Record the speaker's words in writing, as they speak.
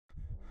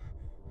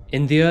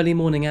In the early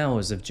morning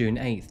hours of June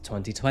 8,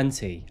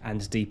 2020,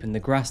 and deep in the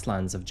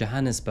grasslands of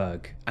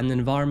Johannesburg, an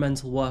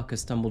environmental worker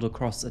stumbled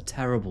across a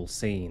terrible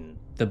scene.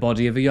 The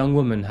body of a young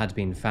woman had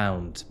been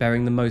found,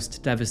 bearing the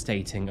most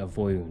devastating of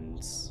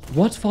wounds.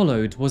 What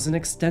followed was an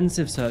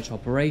extensive search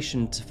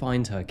operation to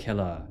find her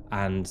killer,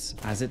 and,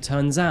 as it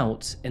turns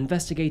out,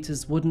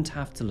 investigators wouldn't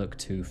have to look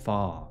too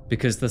far,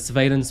 because the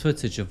surveillance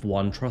footage of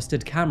one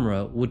trusted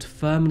camera would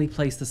firmly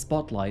place the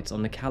spotlight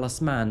on a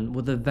callous man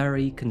with a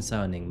very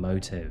concerning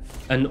motive.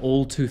 An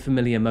all too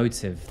familiar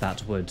motive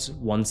that would,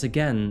 once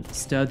again,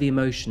 stir the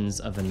emotions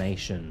of a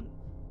nation.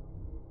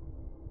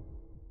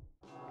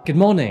 Good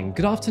morning,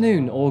 good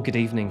afternoon, or good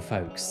evening,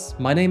 folks.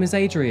 My name is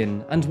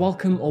Adrian, and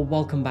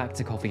welcome back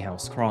to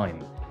Coffeehouse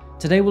Crime.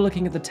 Today we're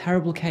looking at the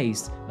terrible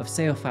case of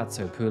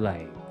Tshegofatso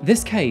Pule.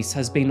 This case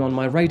has been on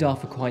my radar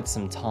for quite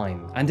some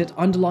time, and it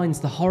underlines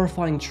the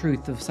horrifying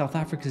truth of South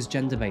Africa's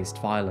gender-based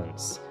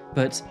violence.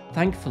 But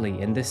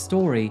thankfully, in this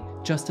story,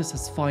 justice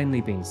has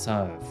finally been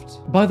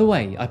served. By the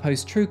way, I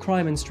post true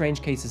crime and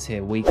strange cases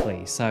here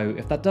weekly, so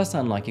if that does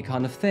sound like your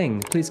kind of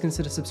thing, please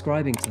consider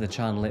subscribing to the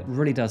channel, it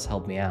really does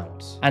help me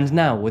out. And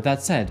now, with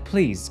that said,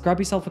 please grab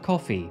yourself a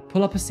coffee,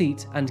 pull up a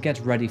seat, and get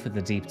ready for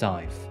the deep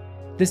dive.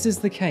 This is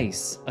the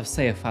case of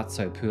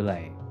Tshegofatso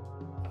Pule.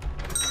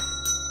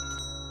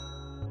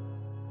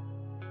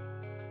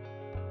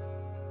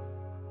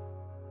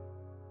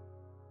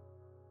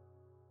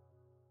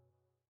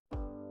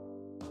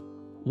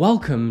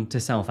 Welcome to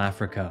South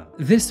Africa.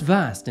 This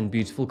vast and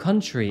beautiful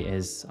country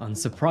is,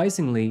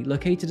 unsurprisingly,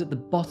 located at the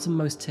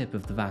bottommost tip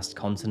of the vast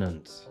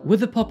continent.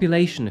 With a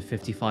population of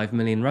 55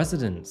 million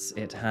residents,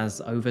 it has,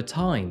 over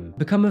time,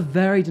 become a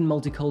varied and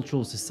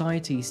multicultural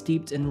society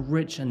steeped in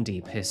rich and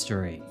deep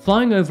history.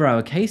 Flying over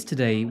our case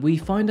today, we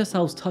find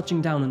ourselves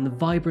touching down in the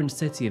vibrant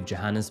city of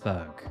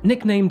Johannesburg.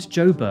 Nicknamed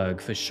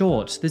Joburg for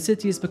short, the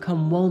city has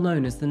become well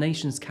known as the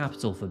nation's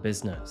capital for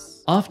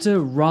business. After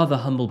rather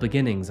humble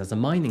beginnings as a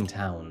mining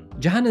town,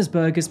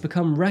 Johannesburg has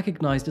become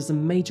recognized as a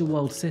major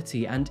world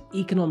city and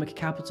economic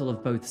capital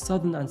of both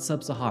southern and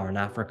sub-Saharan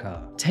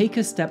Africa. Take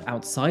a step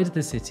outside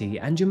the city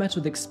and you're met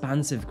with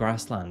expansive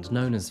grassland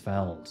known as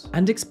veld.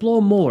 And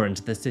explore more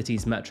into the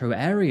city's metro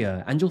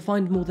area and you'll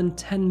find more than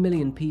 10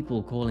 million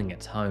people calling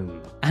it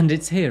home. And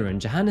it's here in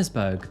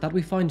Johannesburg that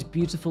we find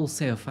beautiful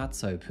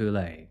Tshegofatso Pule,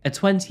 a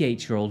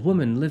 28-year-old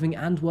woman living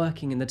and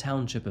working in the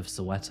township of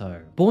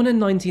Soweto. Born in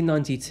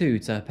 1992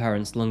 to her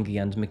parents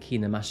Lungi and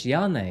Makina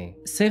Mashiane,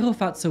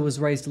 Tshegofatso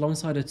was raised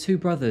alongside her two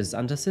brothers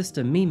and her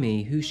sister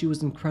Mimi, who she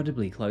was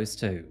incredibly close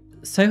to.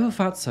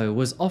 Tshegofatso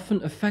was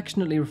often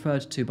affectionately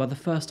referred to by the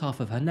first half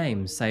of her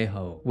name,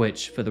 Tshego,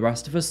 which for the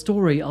rest of her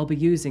story I'll be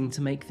using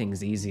to make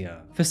things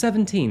easier. For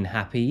 17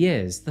 happy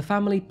years, the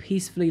family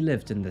peacefully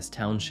lived in this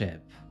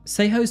township.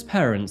 Tshego's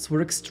parents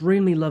were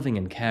extremely loving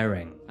and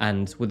caring,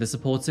 and with a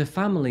supportive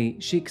family,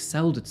 she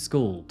excelled at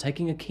school,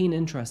 taking a keen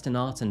interest in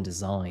art and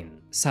design.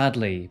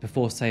 Sadly,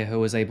 before Tshego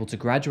was able to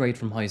graduate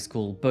from high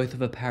school, both of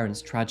her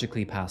parents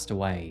tragically passed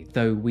away,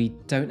 though we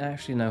don't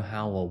actually know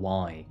how or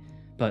why.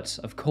 But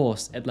of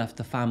course, it left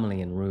the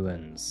family in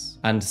ruins.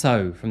 And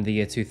so, from the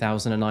year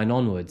 2009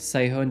 onwards,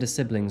 Tshego and her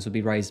siblings would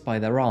be raised by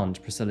their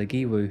aunt, Priscilla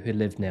Giwu, who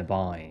lived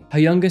nearby. Her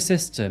younger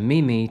sister,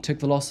 Mimi, took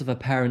the loss of her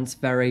parents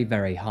very,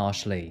 very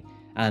harshly,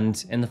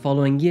 and in the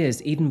following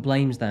years even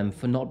blamed them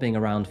for not being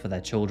around for their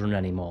children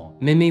anymore.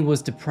 Mimi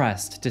was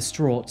depressed,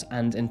 distraught,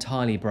 and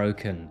entirely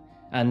broken,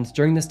 and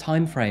during this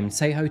time frame,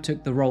 Tshego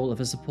took the role of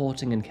a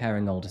supporting and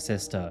caring older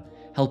sister,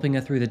 helping her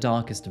through the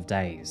darkest of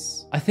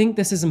days. I think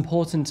this is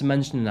important to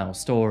mention in our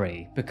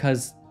story,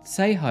 because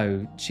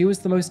Tshego, she was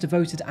the most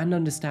devoted and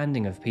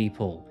understanding of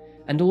people,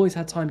 and always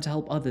had time to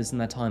help others in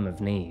their time of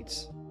need.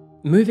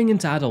 Moving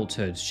into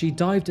adulthood, she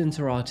dived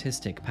into her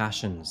artistic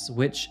passions,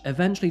 which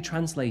eventually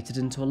translated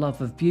into a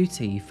love of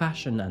beauty,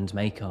 fashion, and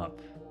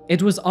makeup.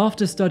 It was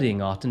after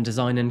studying art and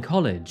design in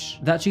college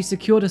that she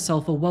secured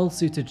herself a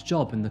well-suited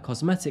job in the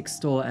cosmetics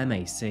store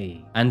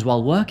MAC. And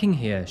while working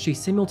here, she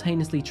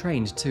simultaneously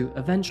trained to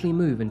eventually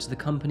move into the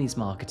company's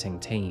marketing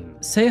team.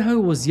 Tshego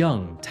was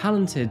young,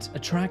 talented,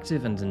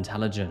 attractive, and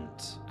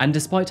intelligent. And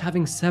despite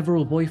having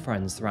several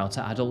boyfriends throughout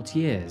her adult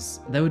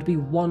years, there would be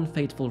one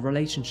fateful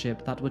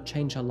relationship that would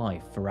change her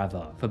life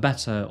forever, for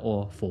better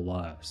or for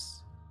worse.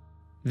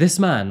 This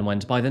man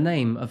went by the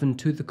name of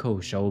Ntuthuko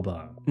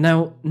Shoba.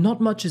 Now, not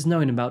much is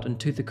known about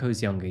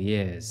Ntuthuko's younger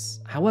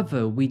years.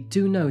 However, we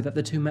do know that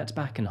the two met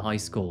back in high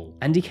school,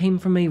 and he came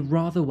from a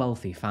rather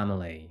wealthy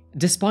family.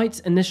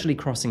 Despite initially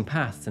crossing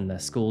paths in their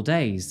school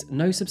days,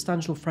 no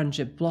substantial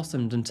friendship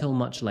blossomed until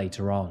much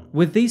later on.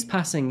 With these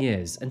passing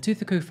years,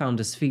 Ntuthuko found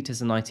his feet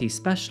as an IT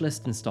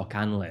specialist and stock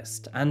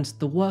analyst, and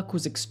the work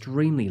was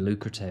extremely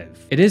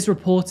lucrative. It is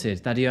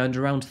reported that he earned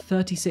around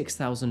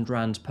 36,000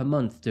 rand per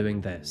month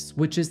doing this,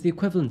 which is the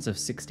equivalent of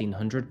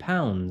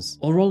 £1,600,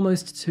 or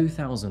almost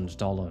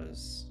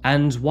 $2,000.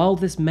 And while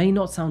this may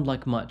not sound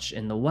like much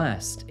in the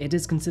West, it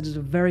is considered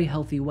a very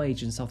healthy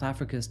wage in South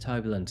Africa's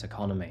turbulent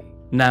economy.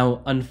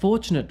 Now,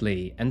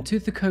 unfortunately,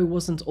 Ntuthuko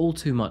wasn't all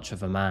too much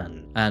of a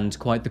man, and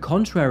quite the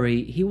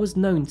contrary, he was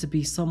known to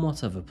be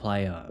somewhat of a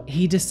player.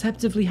 He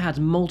deceptively had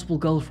multiple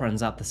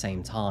girlfriends at the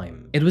same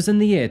time. It was in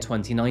the year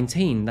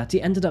 2019 that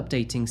he ended up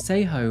dating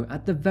Tshego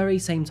at the very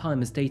same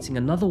time as dating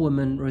another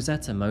woman,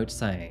 Rosetta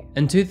Motse.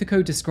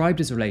 Ntuthuko described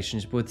his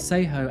relationship with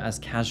Tshego as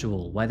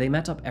casual, where they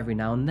met up every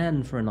now and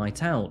then for a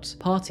night out,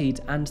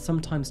 partied, and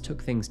sometimes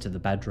took things to the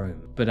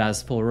bedroom. But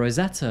as for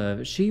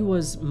Rosetta, she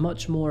was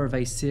much more of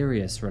a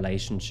serious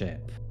relationship.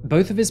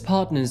 Both of his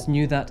partners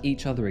knew that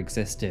each other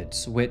existed,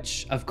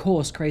 which of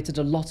course created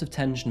a lot of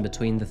tension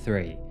between the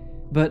three.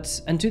 But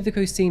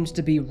Ntuthuko seemed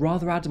to be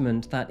rather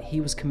adamant that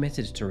he was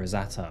committed to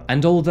Rosetta.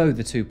 And although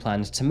the two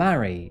planned to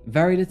marry,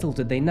 very little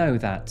did they know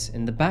that,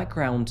 in the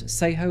background,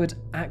 Tshego had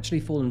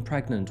actually fallen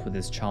pregnant with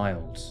his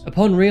child.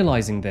 Upon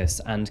realizing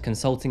this and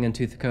consulting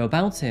Ntuthuko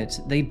about it,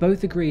 they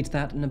both agreed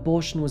that an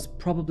abortion was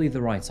probably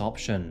the right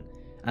option.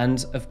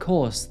 And of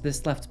course,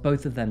 this left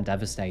both of them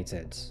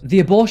devastated. The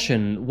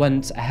abortion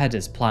went ahead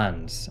as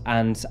planned,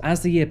 and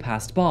as the year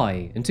passed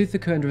by,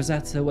 Ntuthuko and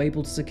Rosetta were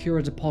able to secure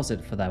a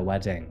deposit for their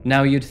wedding.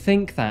 Now, you'd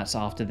think that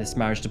after this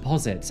marriage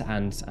deposit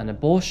and an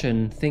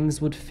abortion,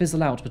 things would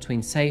fizzle out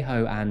between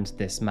Tshego and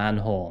this man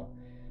whore.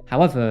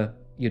 However,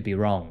 you'd be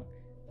wrong,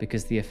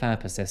 because the affair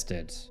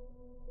persisted.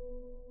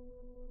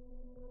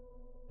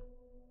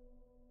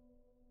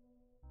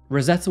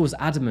 Rosetta was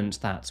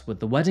adamant that, with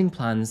the wedding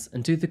plans,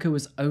 Ntuthuko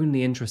was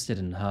only interested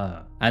in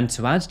her. And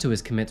to add to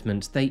his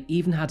commitment, they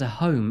even had a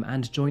home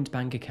and joint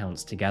bank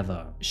accounts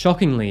together.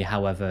 Shockingly,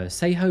 however,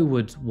 Tshego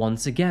would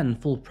once again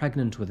fall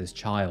pregnant with his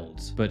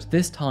child, but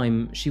this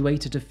time she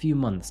waited a few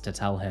months to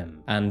tell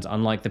him. And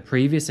unlike the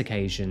previous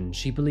occasion,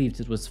 she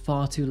believed it was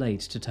far too late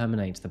to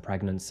terminate the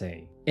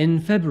pregnancy. In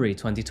February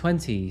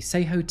 2020,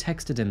 Tshego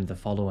texted him the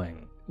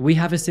following: "We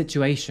have a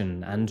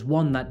situation, and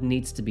one that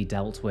needs to be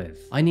dealt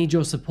with. I need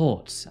your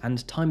support,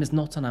 and time is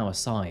not on our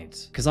side,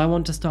 because I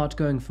want to start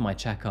going for my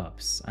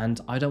checkups,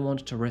 and I don't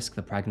want to risk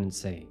the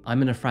pregnancy.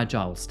 I'm in a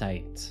fragile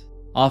state."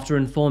 After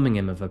informing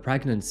him of her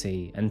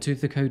pregnancy,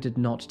 Ntuthuko did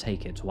not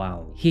take it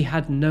well. He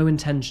had no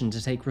intention to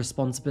take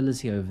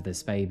responsibility over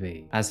this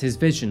baby, as his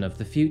vision of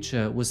the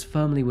future was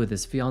firmly with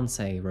his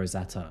fiancée,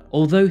 Rosetta.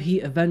 Although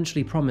he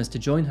eventually promised to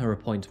join her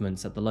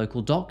appointments at the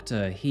local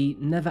doctor, he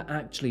never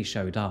actually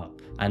showed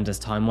up. And as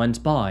time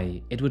went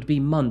by, it would be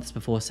months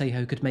before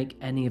Tshego could make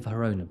any of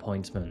her own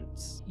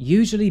appointments.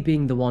 Usually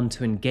being the one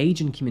to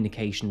engage in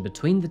communication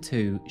between the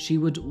two, she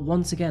would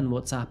once again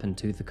WhatsApp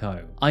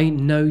Ntuthuko. "I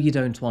know you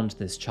don't want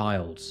this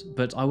child,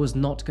 but I was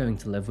not going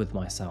to live with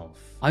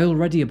myself. I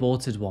already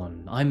aborted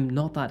one. I'm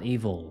not that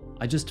evil.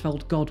 I just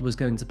felt God was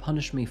going to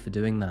punish me for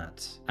doing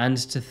that. And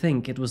to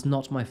think it was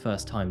not my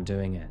first time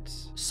doing it.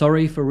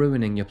 Sorry for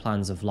ruining your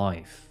plans of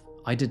life.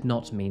 I did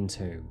not mean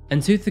to."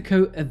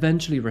 Ntuthuko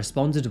eventually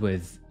responded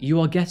with, "You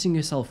are getting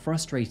yourself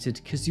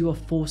frustrated because you are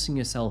forcing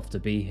yourself to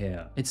be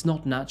here. It's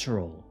not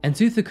natural."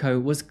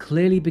 Ntuthuko was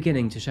clearly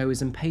beginning to show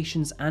his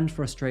impatience and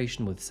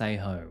frustration with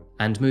Tshego,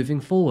 and moving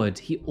forward,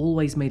 he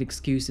always made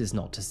excuses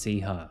not to see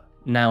her.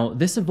 Now,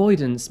 this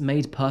avoidance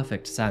made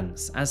perfect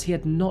sense, as he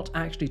had not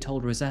actually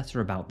told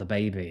Rosetta about the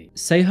baby.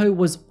 Tshego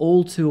was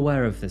all too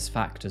aware of this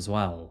fact as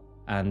well,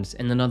 and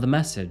in another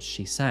message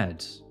she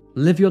said,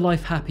 "Live your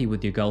life happy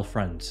with your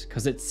girlfriend,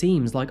 cause it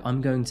seems like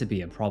I'm going to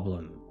be a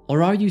problem.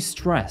 Or are you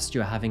stressed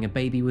you're having a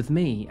baby with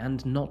me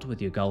and not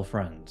with your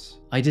girlfriend?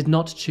 I did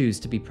not choose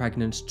to be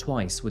pregnant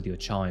twice with your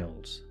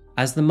child."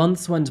 As the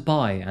months went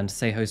by and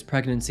Tshego's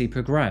pregnancy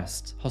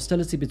progressed,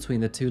 hostility between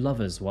the two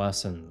lovers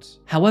worsened.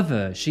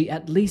 However, she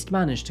at least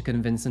managed to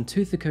convince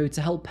Ntuthuko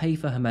to help pay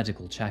for her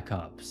medical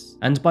checkups,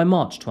 and by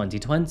March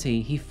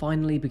 2020, he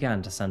finally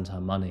began to send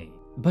her money.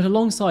 But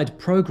alongside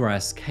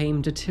progress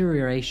came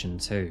deterioration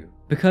too.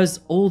 Because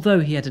although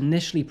he had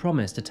initially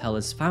promised to tell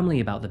his family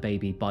about the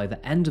baby by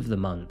the end of the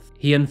month,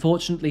 he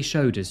unfortunately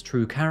showed his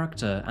true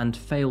character and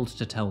failed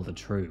to tell the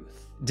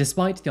truth.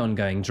 Despite the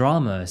ongoing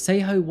drama,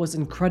 Tshego was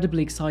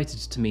incredibly excited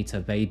to meet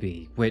her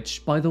baby,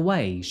 which, by the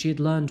way, she had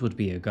learned would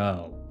be a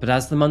girl. But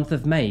as the month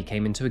of May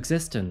came into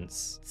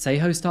existence,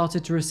 Tshego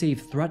started to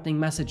receive threatening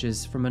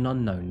messages from an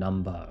unknown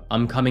number.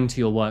 "I'm coming to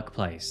your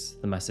workplace,"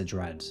 the message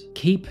read.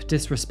 "Keep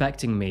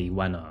disrespecting me,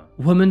 Wenna.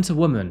 Woman to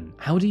woman,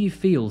 how do you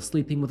feel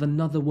sleeping with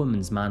another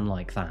woman's man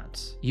like that?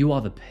 You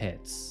are the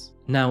pits."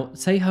 Now,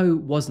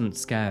 Tshego wasn't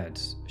scared.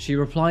 She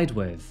replied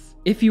with,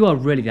 "If you are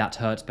really that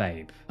hurt,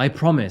 babe, I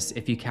promise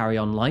if you carry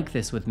on like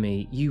this with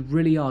me, you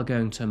really are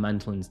going to a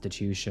mental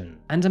institution.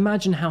 And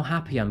imagine how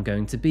happy I'm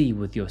going to be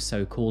with your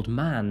so-called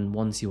man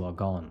once you are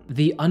gone."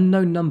 The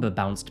unknown number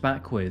bounced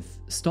back with,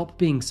 "Stop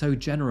being so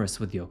generous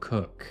with your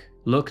cook.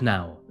 Look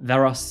now,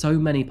 there are so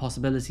many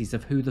possibilities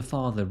of who the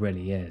father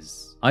really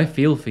is. I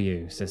feel for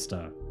you,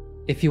 sister."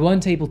 If you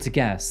weren't able to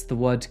guess, the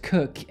word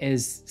cook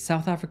is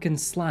South African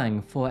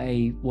slang for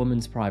a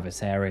woman's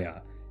private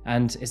area.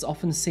 and is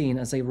often seen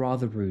as a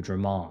rather rude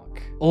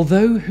remark.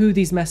 Although who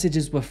these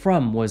messages were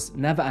from was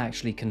never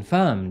actually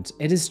confirmed,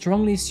 it is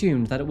strongly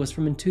assumed that it was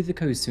from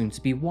Ntuthuko's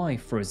soon-to-be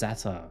wife,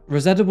 Rosetta.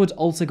 Rosetta would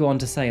also go on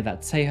to say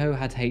that Tshego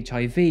had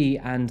HIV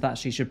and that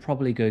she should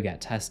probably go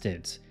get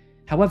tested.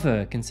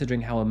 However,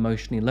 considering how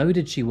emotionally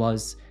loaded she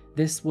was,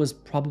 this was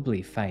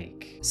probably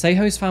fake.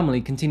 Tshego's family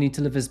continued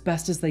to live as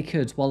best as they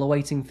could while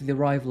awaiting for the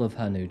arrival of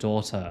her new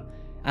daughter,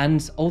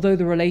 and although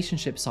the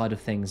relationship side of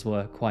things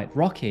were quite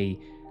rocky,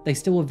 they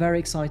still were very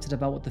excited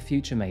about what the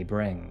future may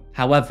bring.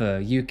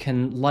 However, you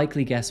can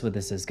likely guess where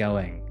this is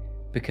going,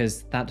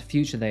 because that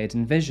future they had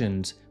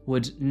envisioned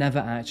would never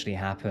actually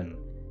happen,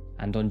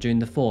 and on June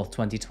the 4th,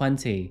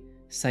 2020,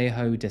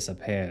 Tshego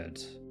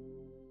disappeared.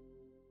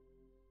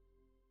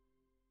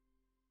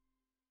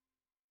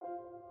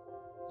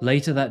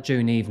 Later that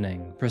June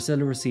evening,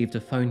 Priscilla received a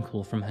phone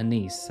call from her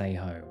niece,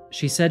 Tshego.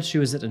 She said she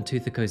was at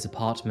Ntuthuko's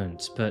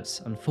apartment,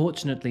 but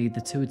unfortunately the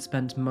two had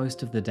spent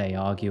most of the day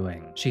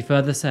arguing. She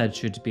further said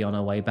she'd be on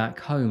her way back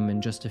home in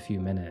just a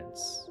few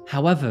minutes.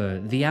 However,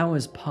 the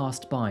hours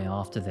passed by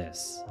after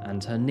this,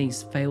 and her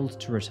niece failed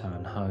to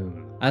return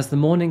home. As the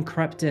morning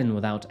crept in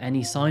without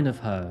any sign of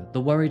her, the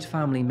worried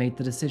family made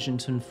the decision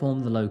to inform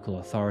the local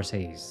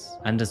authorities.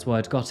 And as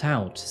word got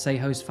out,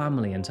 Tshego's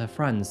family and her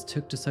friends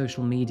took to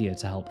social media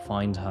to help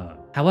find her.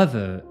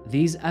 However,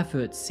 these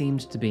efforts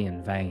seemed to be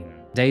in vain.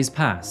 Days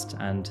passed,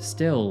 and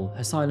still,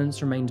 her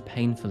silence remained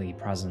painfully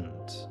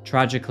present.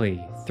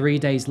 Tragically, 3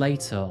 days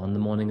later, on the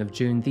morning of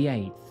June the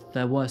 8th,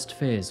 their worst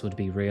fears would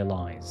be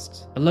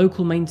realised. A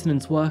local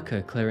maintenance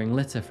worker clearing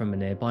litter from a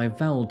nearby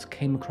veld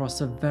came across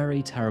a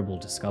very terrible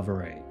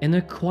discovery. In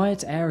a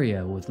quiet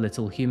area with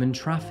little human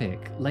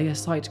traffic lay a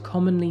site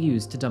commonly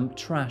used to dump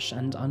trash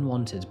and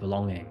unwanted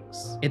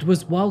belongings. It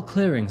was while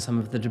clearing some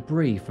of the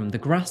debris from the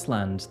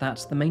grassland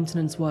that the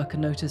maintenance worker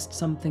noticed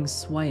something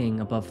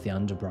swaying above the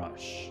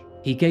underbrush.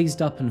 He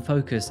gazed up and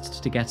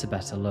focused to get a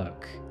better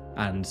look,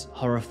 and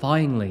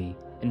horrifyingly,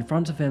 in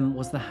front of him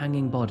was the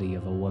hanging body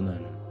of a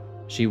woman.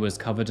 She was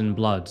covered in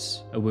blood,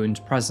 a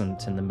wound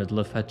present in the middle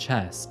of her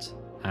chest,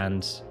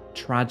 and,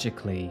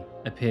 tragically,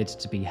 appeared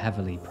to be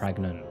heavily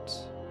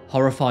pregnant.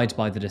 Horrified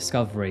by the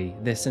discovery,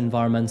 this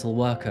environmental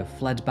worker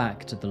fled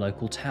back to the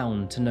local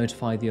town to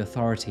notify the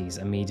authorities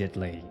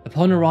immediately.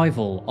 Upon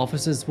arrival,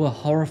 officers were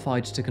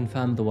horrified to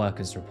confirm the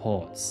worker's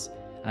reports,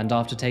 and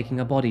after taking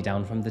a body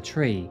down from the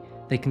tree,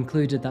 they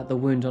concluded that the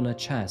wound on her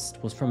chest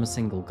was from a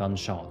single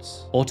gunshot.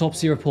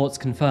 Autopsy reports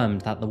confirmed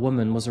that the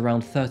woman was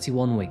around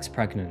 31 weeks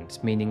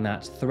pregnant, meaning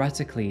that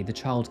theoretically the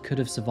child could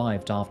have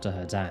survived after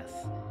her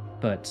death.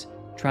 But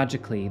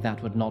tragically,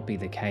 that would not be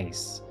the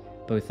case.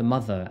 Both the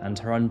mother and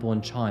her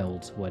unborn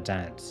child were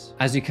dead.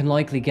 As you can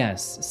likely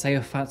guess,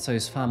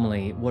 Tshegofatso's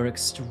family were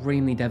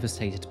extremely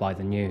devastated by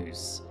the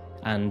news,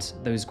 and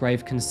those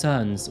grave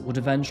concerns would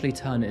eventually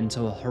turn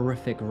into a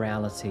horrific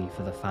reality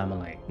for the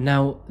family.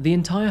 Now, the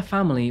entire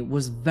family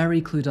was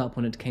very clued up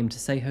when it came to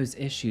Tsego's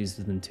issues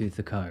with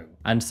Ntuthuko,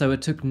 and so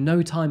it took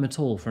no time at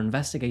all for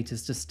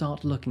investigators to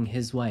start looking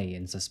his way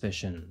in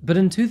suspicion. But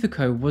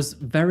Ntuthuko was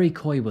very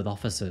coy with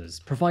officers,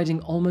 providing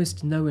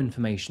almost no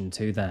information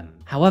to them.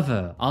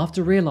 However,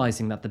 after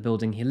realizing that the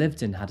building he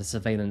lived in had a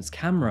surveillance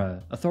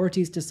camera,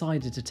 authorities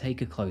decided to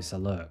take a closer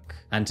look.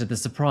 And to the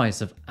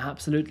surprise of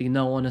absolutely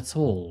no one at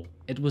all,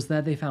 it was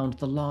there they found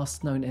the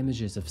last known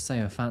images of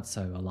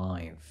Tshegofatso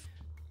alive.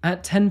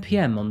 At 10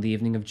 PM on the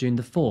evening of June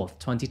the 4th,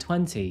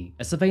 2020,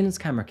 a surveillance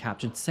camera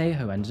captured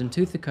Tshego and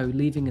Ntuthuko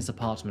leaving his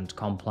apartment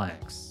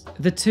complex.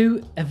 The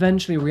two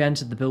eventually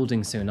re-entered the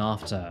building soon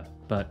after,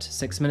 but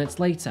 6 minutes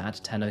later at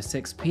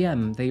 10:06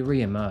 PM they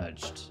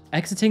re-emerged.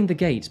 Exiting the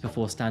gate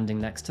before standing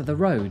next to the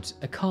road,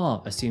 a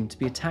car assumed to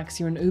be a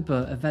taxi or an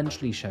Uber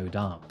eventually showed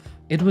up.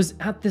 It was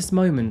at this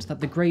moment that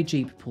the grey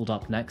Jeep pulled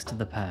up next to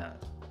the pair.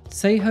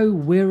 Tshego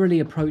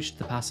wearily approached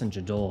the passenger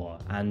door,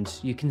 and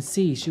you can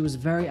see she was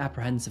very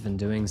apprehensive in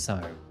doing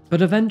so.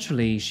 But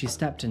eventually, she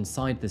stepped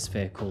inside this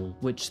vehicle,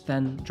 which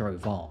then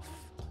drove off.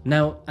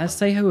 Now, as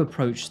Tshego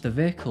approached the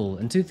vehicle,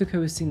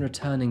 Ntuthuko was seen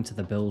returning to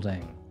the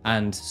building.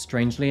 And,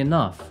 strangely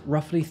enough,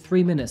 roughly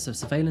 3 minutes of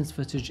surveillance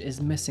footage is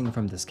missing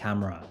from this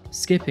camera,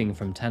 skipping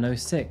from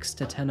 10:06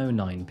 to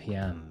 10:09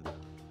 PM.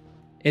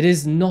 It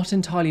is not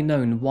entirely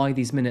known why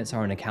these minutes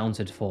are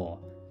unaccounted for.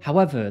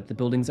 However, the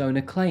building's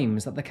owner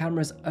claims that the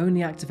camera is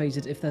only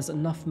activated if there's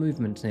enough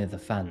movement near the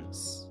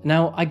fence.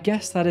 Now, I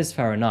guess that is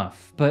fair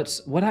enough, but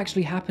what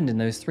actually happened in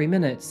those 3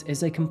 minutes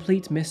is a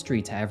complete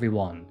mystery to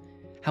everyone.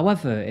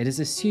 However, it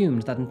is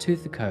assumed that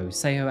Ntuthuko,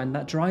 Tshego and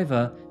that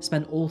driver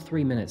spent all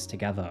 3 minutes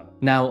together.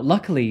 Now,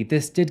 luckily,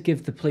 this did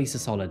give the police a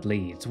solid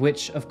lead,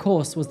 which of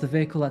course was the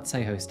vehicle that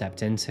Tshego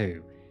stepped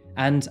into.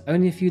 And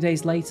only a few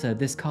days later,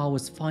 this car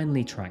was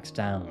finally tracked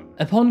down.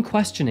 Upon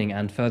questioning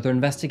and further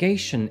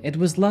investigation, it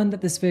was learned that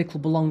this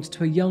vehicle belonged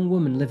to a young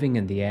woman living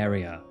in the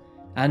area.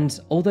 And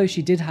although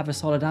she did have a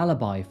solid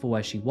alibi for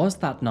where she was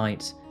that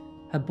night,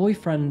 her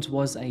boyfriend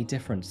was a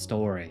different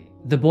story.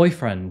 The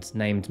boyfriend,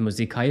 named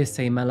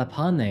Muzikayise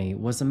Melapane,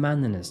 was a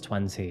man in his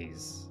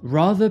 20s.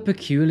 Rather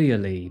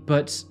peculiarly,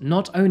 but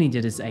not only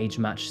did his age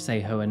match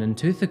Tshego and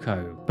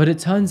Ntuthuko, but it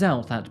turns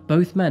out that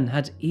both men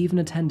had even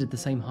attended the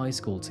same high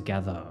school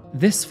together.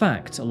 This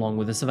fact, along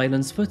with the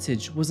surveillance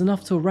footage, was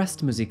enough to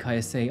arrest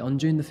Muzikayise on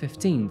June the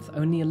 15th,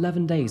 only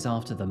 11 days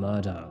after the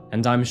murder,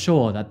 and I'm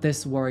sure that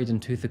this worried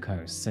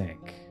Ntuthuko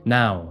sick.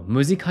 Now,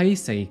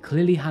 Muzikayise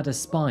clearly had a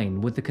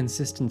spine with the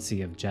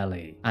consistency of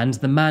jelly, and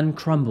the man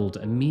crumbled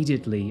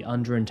immediately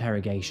under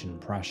interrogation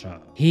pressure.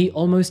 He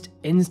almost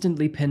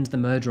instantly pinned the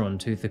murder on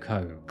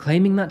Ntuthuko,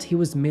 claiming that he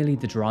was merely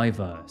the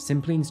driver,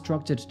 simply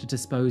instructed to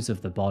dispose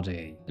of the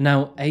body.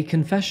 Now, a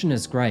confession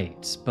is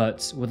great,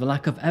 but with a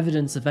lack of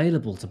evidence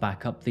available to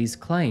back up these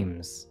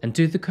claims,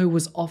 Ntuthuko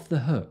was off the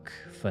hook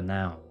for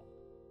now.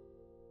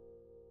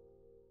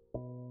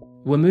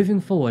 We're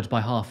moving forward by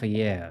half a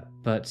year,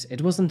 but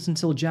it wasn't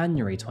until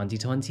January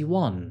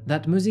 2021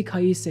 that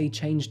Muzikayise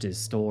changed his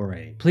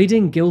story.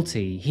 Pleading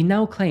guilty, he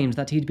now claimed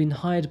that he'd been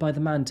hired by the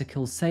man to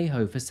kill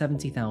Tshego for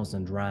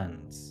 70,000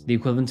 rands, the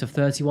equivalent of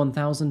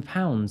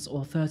 £31,000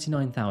 or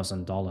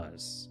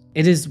 $39,000.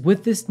 It is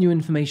with this new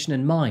information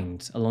in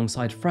mind,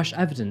 alongside fresh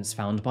evidence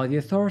found by the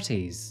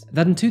authorities,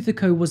 that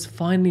Ntuthuko was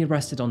finally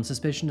arrested on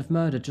suspicion of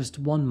murder just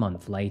 1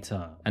 month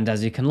later. And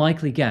as you can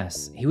likely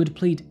guess, he would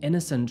plead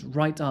innocent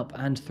right up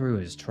and through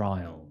his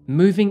trial.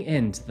 Moving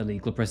into the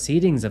legal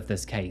proceedings of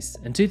this case,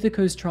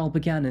 Ntuthuko's trial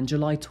began in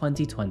July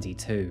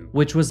 2022,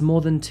 which was more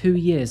than 2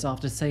 years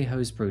after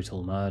Tshego's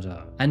brutal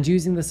murder. And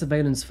using the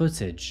surveillance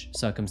footage,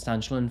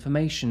 circumstantial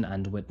information,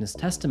 and witness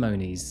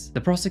testimonies,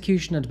 the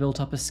prosecution had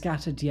built up a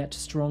scattered yet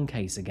strong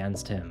case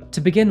against him.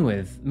 To begin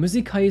with,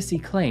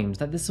 Muzikayise claimed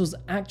that this was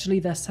actually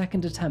their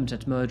second attempt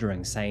at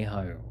murdering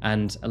Tshego,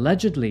 and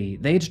allegedly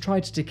they had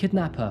tried to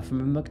kidnap her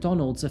from a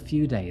McDonald's a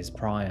few days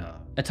prior.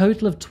 A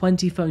total of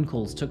 20 phone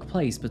calls took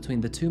place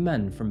between the two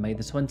men from May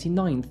the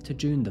 29th to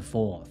June the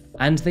 4th,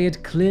 and they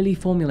had clearly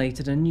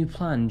formulated a new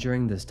plan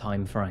during this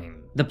time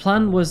frame. The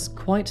plan was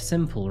quite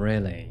simple,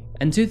 really.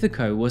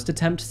 Ntuthuko was to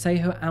tempt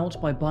Tshego out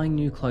by buying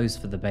new clothes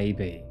for the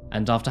baby,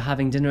 and after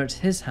having dinner at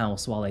his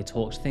house while they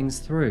talked things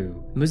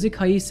through,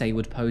 Muzikayise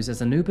would pose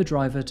as an Uber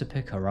driver to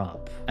pick her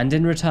up, and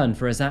in return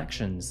for his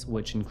actions,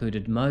 which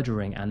included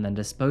murdering and then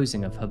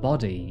disposing of her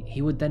body,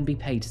 he would then be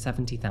paid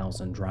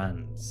 70,000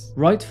 rands.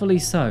 Rightfully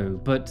so,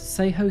 but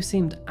Tshego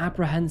seemed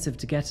apprehensive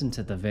to get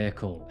into the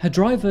vehicle. Her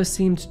driver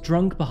seemed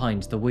drunk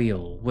behind the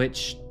wheel,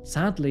 which,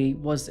 sadly,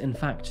 was in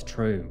fact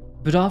true.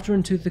 But after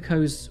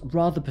Ntuthuko's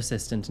rather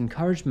persistent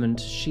encouragement,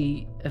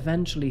 she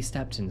eventually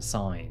stepped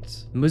inside.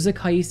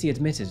 Muzikayise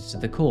admitted to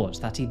the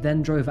court that he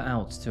then drove her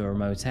out to a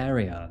remote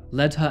area,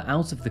 led her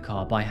out of the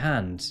car by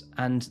hand,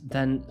 and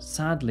then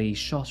sadly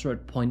shot her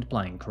at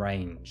point-blank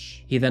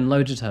range. He then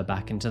loaded her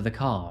back into the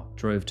car,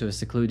 drove to a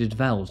secluded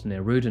veld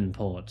near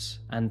Rudenport,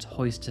 and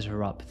hoisted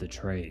her up the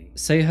tree.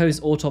 Tshego's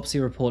autopsy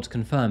report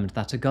confirmed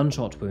that a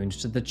gunshot wound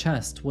to the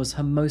chest was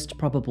her most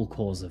probable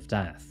cause of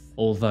death.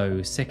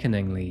 Although,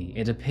 sickeningly,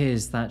 it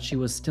appears that she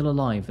was still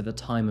alive at the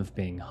time of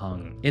being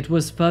hung. It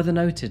was further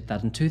noted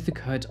that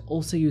Ntuthuko had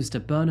also used a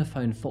burner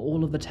phone for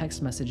all of the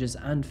text messages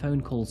and phone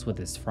calls with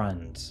his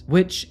friend,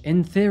 which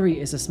in theory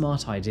is a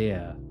smart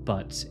idea,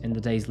 but in the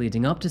days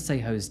leading up to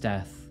Tshego's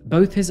death,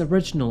 both his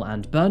original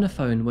and burner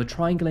phone were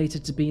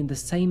triangulated to be in the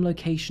same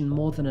location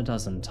more than a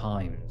dozen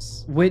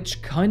times,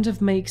 which kind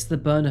of makes the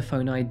burner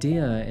phone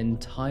idea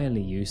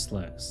entirely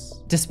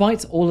useless.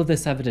 Despite all of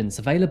this evidence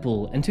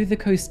available,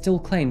 Ntuthuko still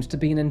claimed to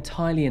be an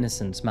entirely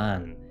innocent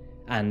man.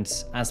 And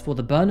as for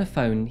the burner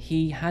phone,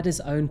 he had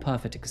his own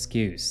perfect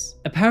excuse.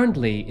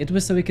 Apparently, it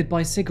was so he could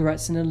buy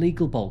cigarettes in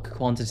illegal bulk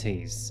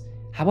quantities.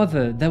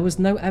 However, there was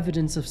no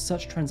evidence of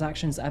such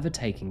transactions ever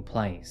taking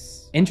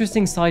place.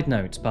 Interesting side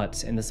note,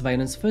 but in the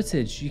surveillance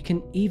footage, you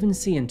can even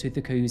see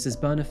Ntuthuko use his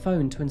burner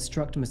phone to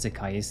instruct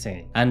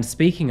Muzikayise. And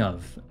speaking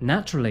of,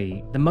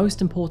 naturally, the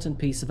most important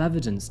piece of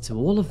evidence to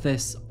all of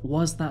this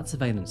was that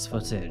surveillance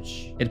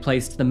footage. It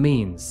placed the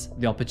means,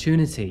 the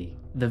opportunity,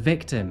 the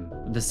victim,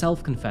 the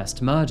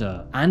self-confessed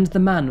murder, and the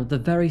man with the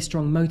very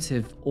strong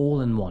motive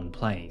all in one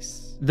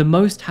place. The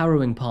most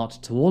harrowing part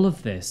to all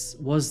of this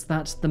was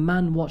that the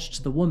man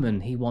watched the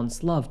woman he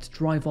once loved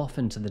drive off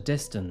into the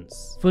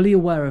distance, fully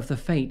aware of the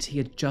fate he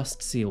had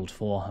just sealed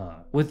for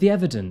her. With the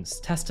evidence,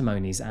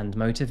 testimonies, and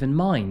motive in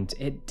mind,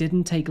 it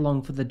didn't take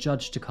long for the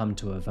judge to come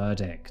to a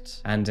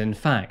verdict. And in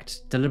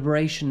fact,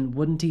 deliberation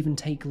wouldn't even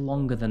take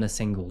longer than a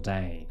single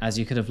day. As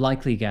you could have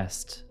likely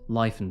guessed,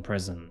 life in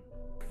prison.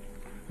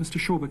 Mr.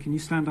 Shoba, can you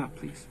stand up,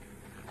 please?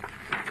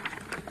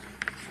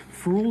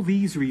 For all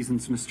these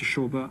reasons, Mr.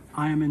 Shoba,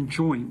 I am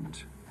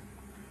enjoined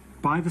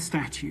by the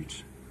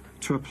statute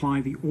to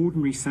apply the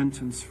ordinary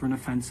sentence for an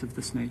offence of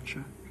this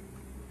nature.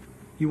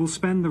 You will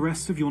spend the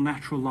rest of your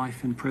natural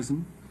life in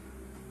prison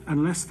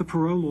unless the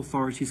parole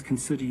authorities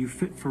consider you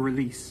fit for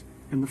release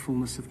in the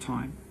fullness of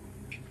time.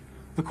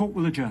 The court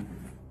will adjourn.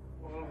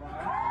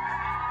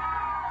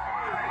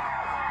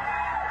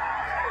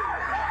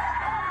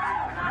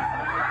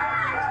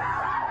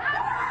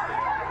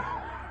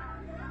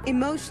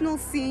 Emotional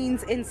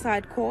scenes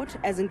inside court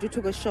as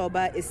Ntuthuko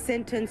Shoba is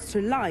sentenced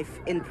to life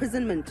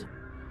imprisonment.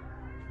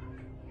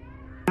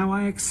 Now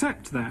I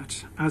accept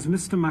that, as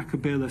Mr.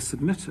 Makabela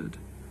submitted,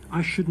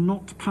 I should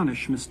not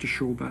punish Mr.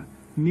 Shoba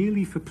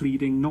merely for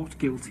pleading not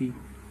guilty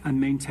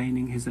and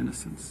maintaining his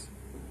innocence.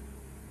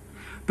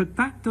 But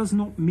that does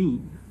not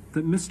mean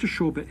that Mr.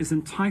 Shoba is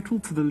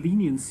entitled to the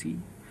leniency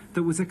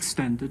that was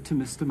extended to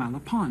Mr.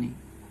 Malapane.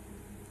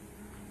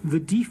 The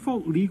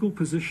default legal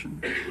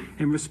position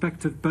in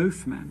respect of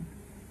both men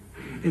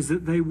is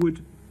that they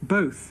would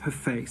both have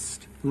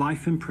faced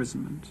life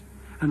imprisonment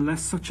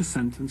unless such a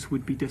sentence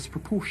would be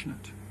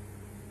disproportionate.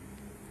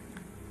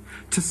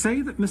 To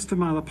say that Mr.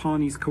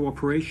 Malapane's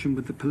cooperation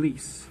with the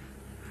police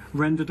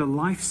rendered a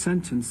life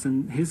sentence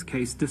in his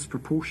case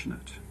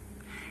disproportionate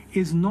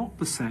is not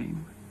the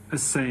same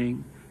as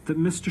saying that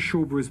Mr.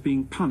 Shoba is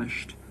being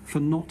punished for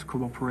not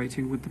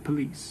cooperating with the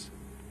police.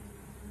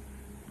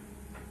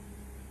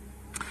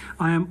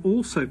 I am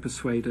also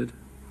persuaded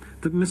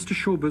that Mr.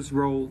 Shoba's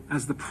role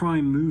as the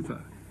prime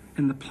mover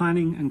in the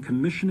planning and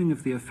commissioning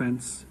of the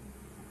offence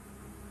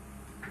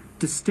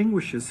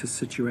distinguishes his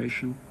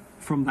situation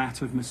from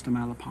that of Mr.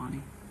 Malapane.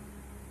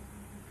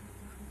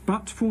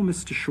 But for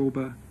Mr.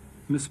 Shoba,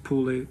 Miss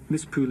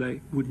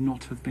Pule would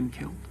not have been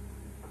killed.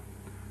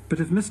 But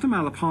if Mr.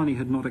 Malapane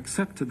had not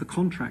accepted the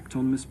contract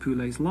on Miss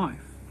Pule's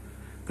life,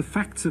 the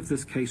facts of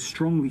this case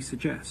strongly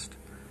suggest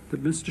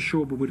that Mr.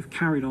 Shoba would have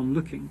carried on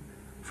looking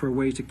for a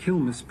way to kill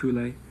Miss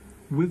Pule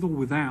with or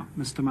without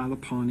Mr.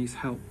 Malapane's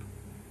help.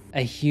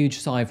 A huge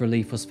sigh of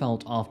relief was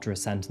felt after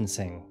his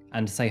sentencing,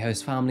 and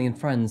Tshego's family and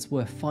friends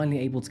were finally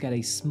able to get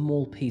a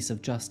small piece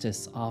of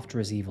justice after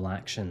his evil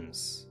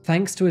actions.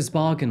 Thanks to his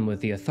bargain with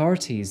the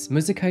authorities,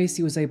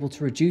 Muzikhaisi was able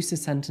to reduce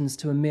his sentence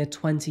to a mere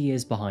 20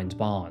 years behind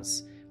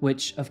bars,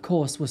 which of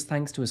course was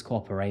thanks to his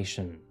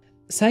cooperation.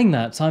 Saying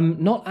that,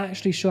 I'm not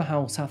actually sure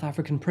how South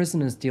African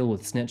prisoners deal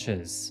with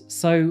snitches,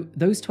 so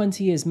those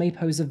 20 years may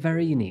pose a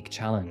very unique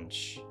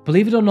challenge.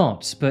 Believe it or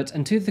not, but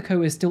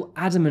Ntuthuko is still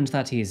adamant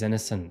that he is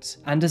innocent,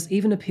 and has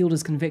even appealed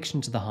his conviction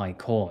to the High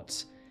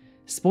Court.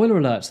 Spoiler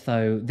alert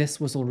though,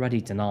 this was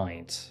already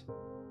denied.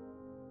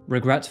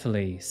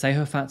 Regretfully,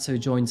 Tshegofatso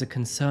joins a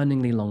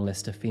concerningly long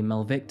list of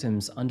female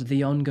victims under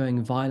the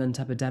ongoing violent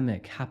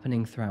epidemic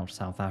happening throughout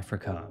South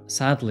Africa.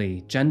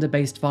 Sadly,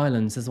 gender-based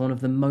violence is one of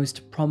the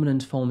most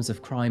prominent forms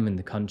of crime in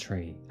the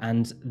country,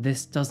 and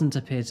this doesn't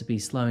appear to be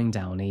slowing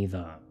down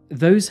either.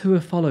 Those who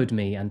have followed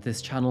me and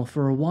this channel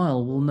for a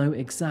while will know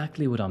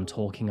exactly what I'm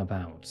talking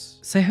about.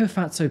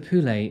 Tshegofatso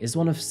Pule is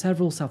one of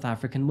several South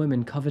African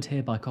women covered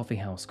here by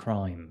Coffeehouse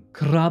crime.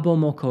 Karabo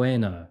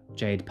Mokoena,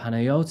 Jade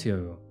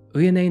Panayotio,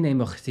 Uyanene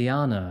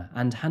Mukhtiana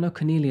and Hannah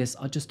Cornelius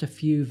are just a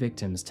few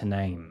victims to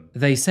name.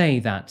 They say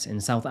that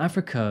in South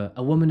Africa,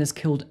 a woman is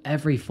killed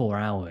every 4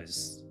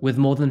 hours, with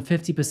more than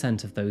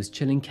 50% of those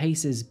chilling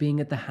cases being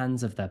at the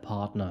hands of their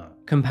partner.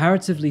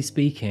 Comparatively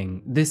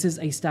speaking, this is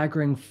a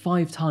staggering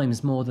 5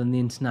 times more than the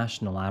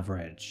international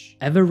average.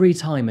 Every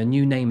time a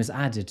new name is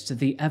added to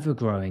the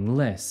ever-growing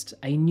list,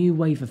 a new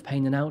wave of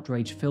pain and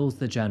outrage fills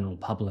the general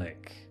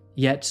public.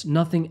 Yet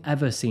nothing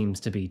ever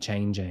seems to be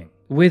changing.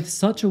 With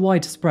such a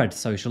widespread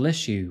social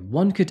issue,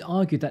 one could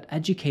argue that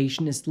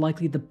education is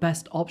likely the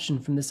best option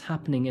from this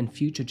happening in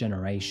future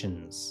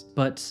generations.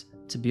 But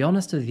to be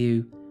honest with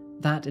you,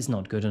 that is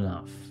not good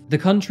enough. The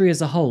country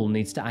as a whole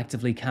needs to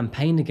actively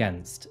campaign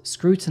against,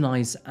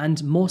 scrutinise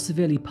and more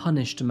severely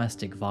punish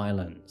domestic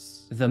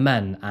violence. The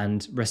men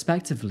and,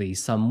 respectively,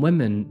 some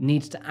women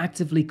need to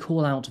actively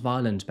call out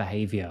violent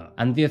behaviour,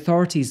 and the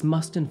authorities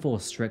must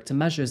enforce stricter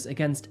measures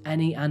against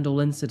any and all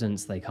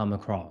incidents they come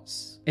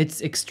across.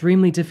 It's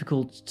extremely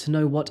difficult to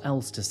know what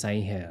else to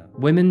say here.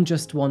 Women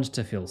just want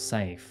to feel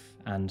safe,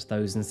 and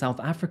those in South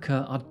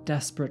Africa are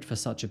desperate for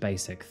such a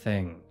basic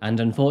thing.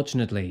 And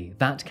unfortunately,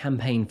 that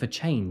campaign for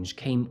change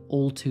came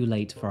all too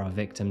late for our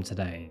victim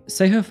today.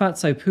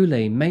 Tshegofatso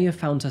Pule may have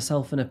found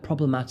herself in a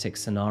problematic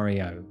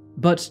scenario,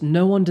 but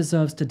no one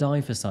deserves to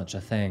die for such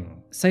a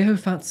thing.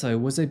 Tshegofatso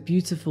was a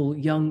beautiful,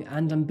 young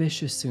and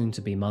ambitious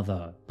soon-to-be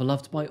mother,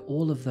 beloved by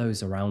all of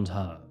those around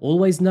her.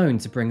 Always known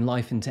to bring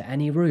life into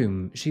any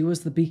room, she was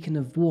the beacon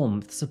of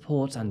warmth,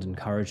 support and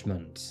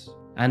encouragement.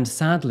 And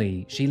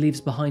sadly, she leaves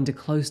behind a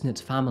close-knit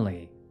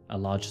family, a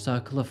large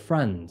circle of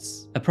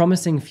friends, a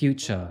promising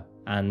future,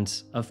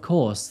 and, of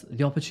course,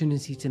 the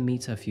opportunity to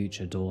meet her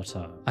future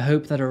daughter. I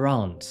hope that her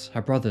aunt,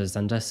 her brothers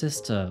and her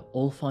sister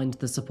all find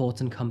the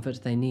support and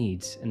comfort they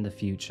need in the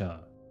future.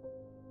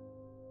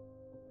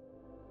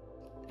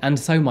 And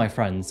so, my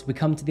friends, we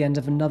come to the end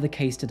of another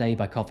case today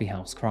by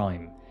Coffeehouse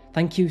Crime.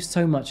 Thank you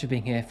so much for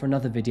being here for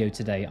another video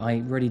today, I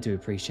really do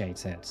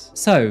appreciate it.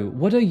 So,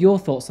 what are your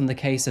thoughts on the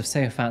case of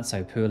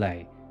Tshegofatso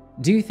Pule?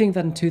 Do you think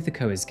that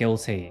Ntuthuko is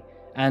guilty?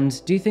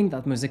 And do you think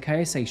that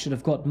Muzikhaisi should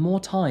have got more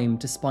time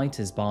despite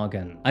his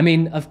bargain? I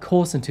mean, of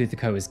course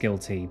Ntuthuko is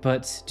guilty,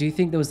 but do you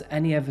think there was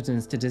any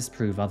evidence to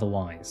disprove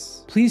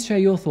otherwise? Please share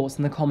your thoughts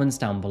in the comments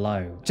down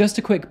below. Just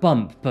a quick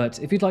bump, but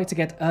if you'd like to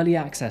get early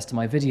access to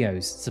my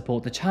videos,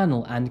 support the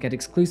channel and get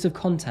exclusive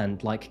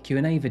content like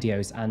Q&A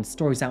videos and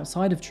stories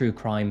outside of true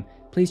crime,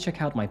 please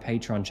check out my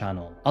Patreon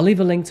channel. I'll leave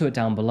a link to it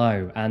down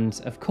below, and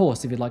of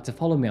course, if you'd like to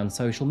follow me on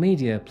social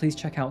media, please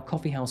check out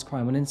Coffeehouse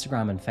Crime on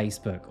Instagram and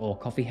Facebook, or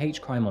Coffee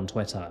H Crime on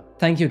Twitter.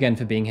 Thank you again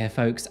for being here,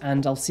 folks,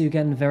 and I'll see you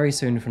again very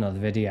soon for another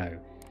video.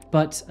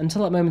 But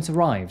until that moment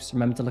arrives,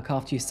 remember to look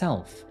after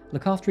yourself,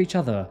 look after each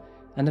other,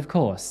 and of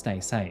course, stay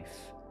safe.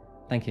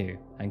 Thank you,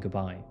 and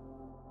goodbye.